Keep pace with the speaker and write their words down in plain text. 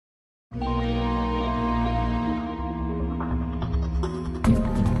Hey,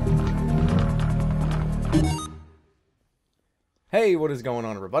 what is going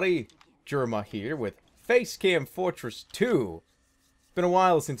on, everybody? Jerma here with Facecam Fortress 2. It's been a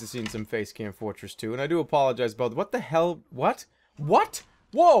while since I've seen some Facecam Fortress 2, and I do apologize about what the hell? What? What?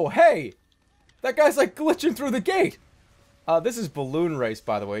 Whoa, hey! That guy's like glitching through the gate! This is Balloon Race,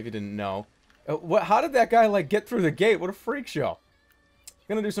 by the way, if you didn't know. How did that guy, like, get through the gate? What a freak show.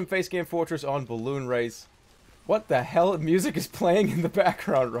 Gonna do some Facecam Fortress on Balloon Race. What the hell? Music is playing in the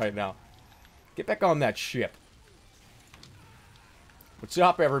background right now. Get back on that ship. What's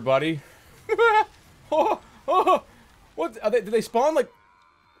up, everybody? What? Did they spawn, like...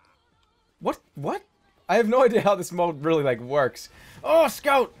 What? What? I have no idea how this mode really, like, works. Oh,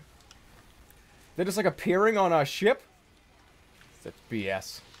 Scout! They're just, like, appearing on our ship? That's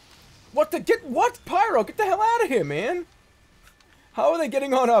BS. What the... What? Pyro, get the hell out of here, man! How are they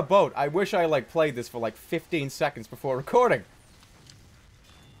getting on our boat? I wish I, like, played this for, like, 15 seconds before recording.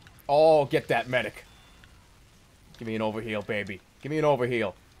 Oh, get that medic. Give me an overheal, baby. Give me an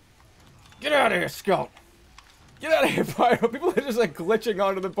overheal. Get out of here, Scout! Get out of here, Pyro! People are just, like, glitching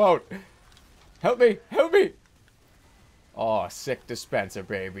onto the boat. Help me! Help me! Oh, sick dispenser,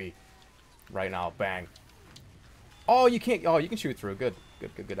 baby. Right now, bang. Oh, you can't... Oh, you can shoot through. Good.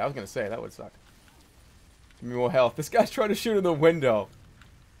 Good, good, good. I was gonna say, that would suck. Give me more health. This guy's trying to shoot in the window.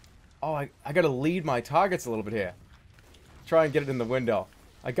 Oh, I gotta lead my targets a little bit here. Try and get it in the window.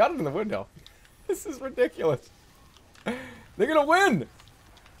 I got it in the window. This is ridiculous. They're gonna win!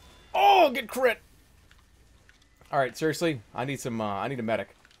 Oh, get crit! Alright, seriously, I need some, I need a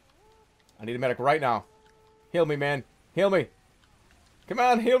medic. I need a medic right now. Heal me, man. Heal me. Come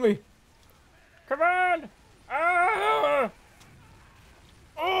on, heal me. Come on! Ah!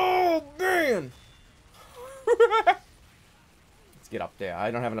 Oh, man! Let's get up there.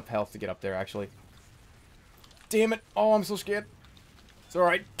 I don't have enough health to get up there, actually. Damn it. Oh, I'm so scared. It's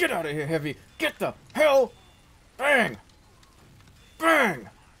alright. Get out of here, Heavy. Get the hell! Bang! Bang!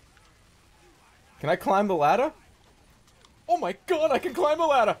 Can I climb the ladder? Oh my god, I can climb the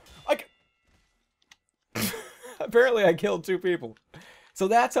ladder! I can... Apparently I killed 2 people. So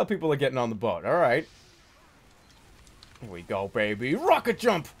that's how people are getting on the boat. Alright. Here we go, baby. Rocket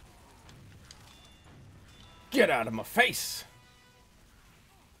jump! Get out of my face!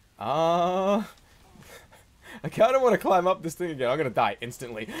 I kinda wanna climb up this thing again. I'm gonna die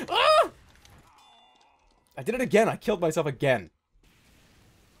instantly. Ah! I did it again. I killed myself again.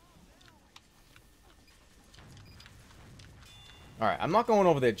 Alright, I'm not going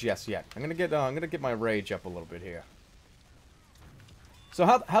over there just yet. I'm gonna get my rage up a little bit here. So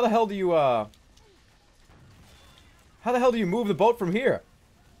how the hell do you how the hell do you move the boat from here?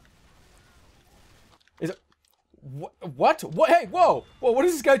 Is it what? What? Hey, whoa! Whoa, what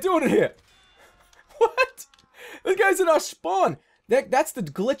is this guy doing in here? What? This guy's in our spawn. That's the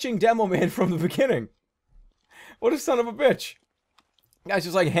glitching demo man from the beginning. What a son of a bitch. Guy's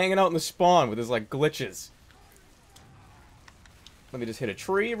just like hanging out in the spawn with his like glitches. Let me just hit a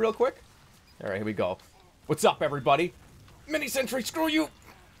tree real quick. Alright, here we go. What's up, everybody? Mini sentry, screw you!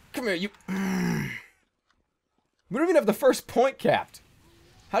 Come here, you... We don't even have the first point capped.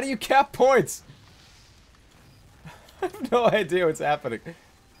 How do you cap points? I have no idea what's happening.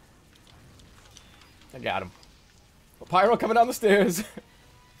 I got him. Pyro coming down the stairs.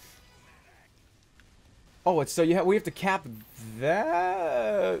 Oh, it's so we have to cap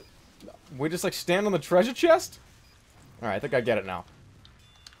that. We just like stand on the treasure chest? Alright, I think I get it now.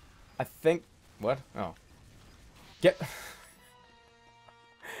 I think... What? Oh. Get...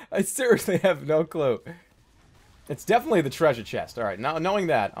 I seriously have no clue. It's definitely the treasure chest. Alright, now knowing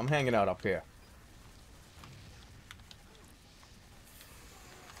that, I'm hanging out up here.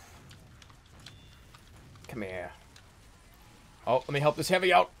 Come here. Oh, let me help this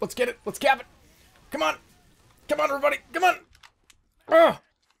Heavy out. Let's get it. Let's cap it. Come on. Come on, everybody. Come on. Ah!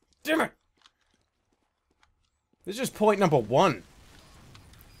 Damn it. This is just point number 1.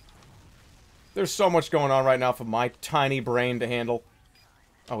 There's so much going on right now for my tiny brain to handle.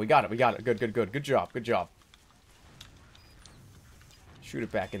 Oh, we got it. We got it. Good, good, good. Good job. Good job. Shoot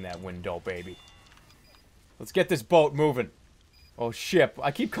it back in that window, baby. Let's get this boat moving. Oh, ship.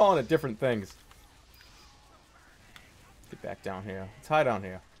 I keep calling it different things. Get back down here. Let's hide down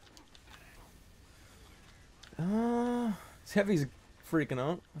here. This Heavy's freaking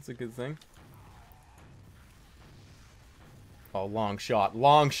out. That's a good thing. Oh, long shot.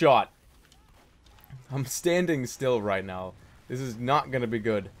 Long shot. I'm standing still right now. This is not gonna be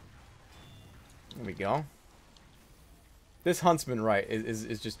good. There we go. This huntsman, right,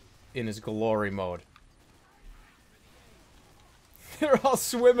 is just in his glory mode. They're all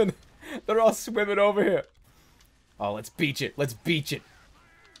swimming. They're all swimming over here. Oh, let's beach it. Let's beach it.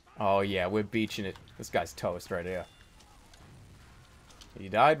 Oh, yeah, we're beaching it. This guy's toast right here. He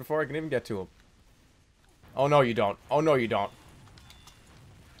died before I can even get to him. Oh, no, you don't. Oh, no, you don't.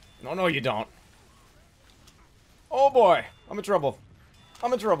 No, no, you don't. Oh, boy. I'm in trouble.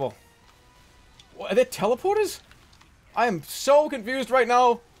 I'm in trouble. What, are they teleporters? I am so confused right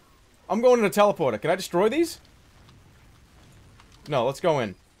now. I'm going to the teleporter. Can I destroy these? No, let's go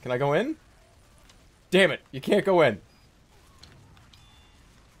in. Can I go in? Damn it. You can't go in.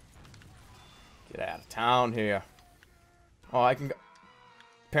 Get out of town here. Oh, I can go.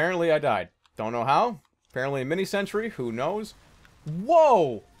 Apparently I died. Don't know how. Apparently a mini-century. Who knows?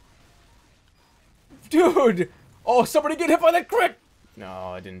 Whoa! Dude! Oh, somebody get hit by that crit! No,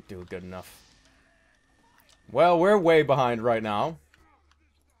 I didn't do good enough. Well, we're way behind right now.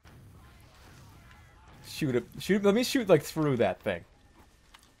 Shoot it. Shoot. Let me shoot, like, through that thing.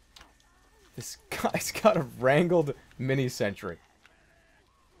 This guy's got a wrangled mini-century.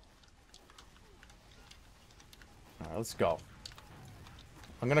 Alright, let's go.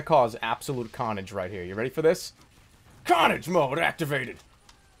 I'm gonna cause absolute carnage right here. You ready for this? Carnage mode activated!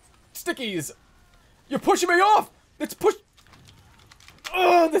 Stickies! You're pushing me off! It's push...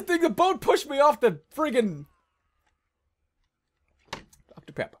 Oh, the boat pushed me off the friggin...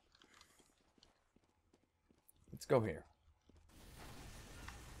 Dr. Pepper. Let's go here.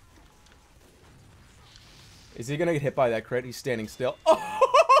 Is he gonna get hit by that crit? He's standing still.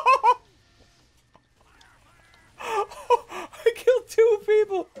 Oh! I killed 2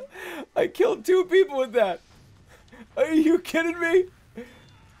 people! I killed 2 people with that! Are you kidding me?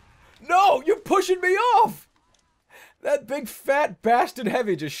 No! You're pushing me off! That big fat bastard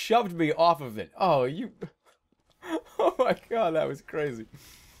heavy just shoved me off of it. Oh, you... Oh my god, that was crazy.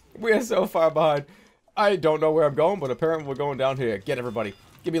 We are so far behind. I don't know where I'm going, but apparently we're going down here. Get everybody.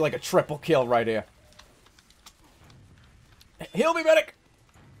 Give me like a triple kill right here. Heal me, medic!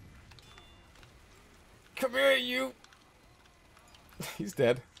 Come here, you! He's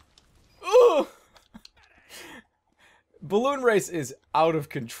dead. Ooh! Balloon race is out of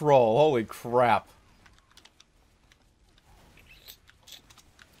control. Holy crap.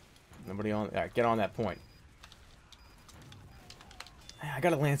 Nobody on... Alright, get on that point. I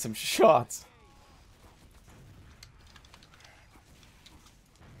gotta land some shots.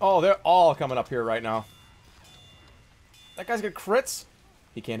 Oh, they're all coming up here right now. That guy's got crits?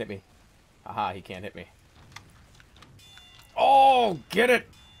 He can't hit me. Aha, he can't hit me. Oh, get it!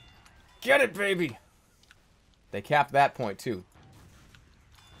 Get it, baby! They capped that point, too.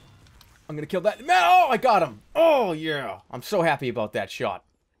 I'm gonna kill that... Man, oh, I got him! Oh, yeah! I'm so happy about that shot.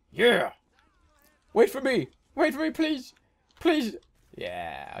 Yeah! Wait for me! Wait for me, please! Please!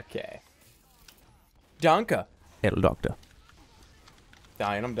 Yeah, okay. Danke, Herr Doctor.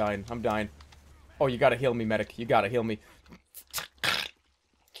 Dying, I'm dying, I'm dying. Oh, you gotta heal me, medic. You gotta heal me.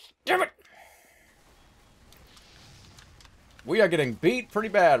 Damn it! We are getting beat pretty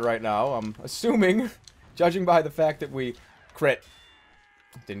bad right now, I'm assuming. Judging by the fact that we crit.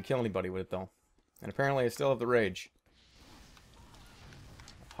 Didn't kill anybody with it, though. And apparently I still have the rage.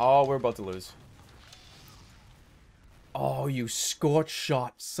 Oh, we're about to lose. Oh, you scorch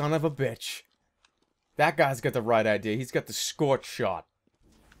shot, son of a bitch. That guy's got the right idea. He's got the scorch shot.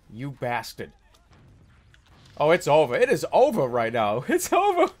 You bastard. Oh, it's over. It is over right now. It's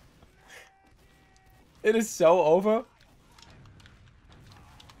over. It is so over.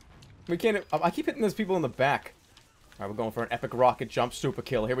 We can't... I keep hitting those people in the back. Alright, we're going for an epic rocket jump super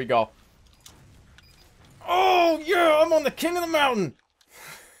kill. Here we go. Oh, yeah! I'm on the king of the mountain!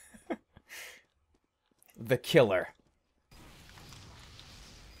 The killer.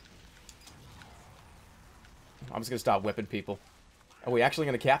 I'm just gonna stop whipping people. Are we actually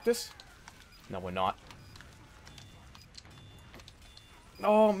gonna cap this? No, we're not.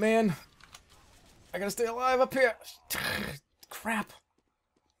 Oh, man. I gotta stay alive up here. Crap.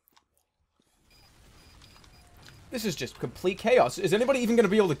 This is just complete chaos. Is anybody even gonna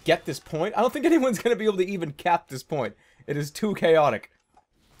be able to get this point? I don't think anyone's gonna be able to even cap this point. It is too chaotic.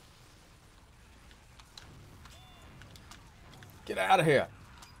 Get out of here.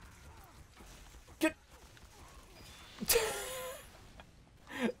 Get...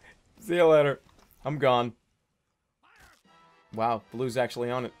 See you later. I'm gone. Wow, Blue's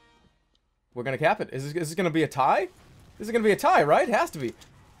actually on it. We're gonna cap it. Is this gonna be a tie? This is gonna be a tie, right? It has to be.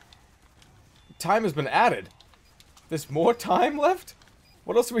 Time has been added. There's more time left?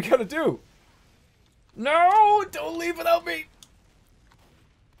 What else are we gonna do? No! Don't leave without me!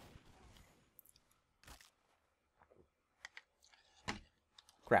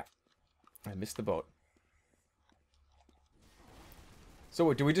 Crap. I missed the boat. So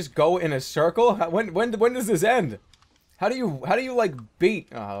So do we just go in a circle? When does this end? How do you like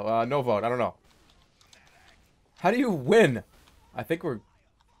beat? No vote. I don't know. How do you win? I think we're...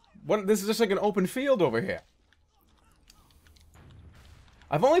 What? This is just like an open field over here.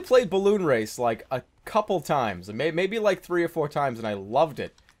 I've only played Balloon Race like a couple times. Maybe like 3 or 4 times, and I loved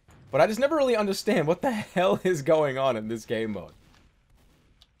it. But I just never really understand what the hell is going on in this game mode.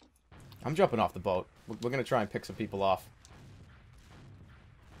 I'm jumping off the boat. We're gonna try and pick some people off.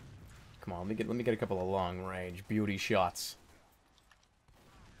 Come on, let me get a couple of long-range beauty shots.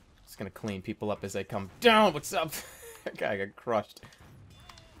 Just gonna clean people up as they come down. What's up? That guy got crushed.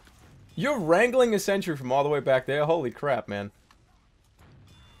 You're wrangling a sentry from all the way back there? Holy crap, man.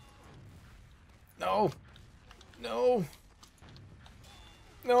 No. No.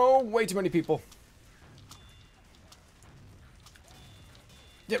 No, way too many people.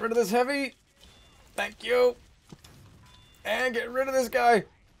 Get rid of this heavy. Thank you. And get rid of this guy.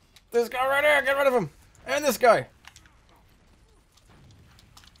 This guy right here, get rid of him. And this guy.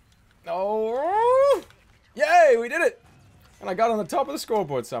 No. Yay, we did it. And I got on the top of the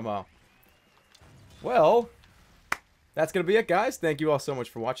scoreboard somehow. Well, that's going to be it, guys. Thank you all so much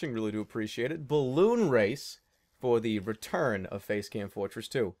for watching. Really do appreciate it. Balloon Race for the return of Facecam Fortress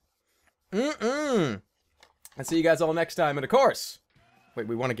 2. And see you guys all next time. And of course... Wait,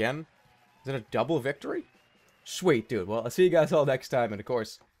 we won again? Is it a double victory? Sweet, dude. Well, I'll see you guys all next time. And of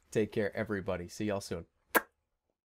course, take care, everybody. See y'all soon.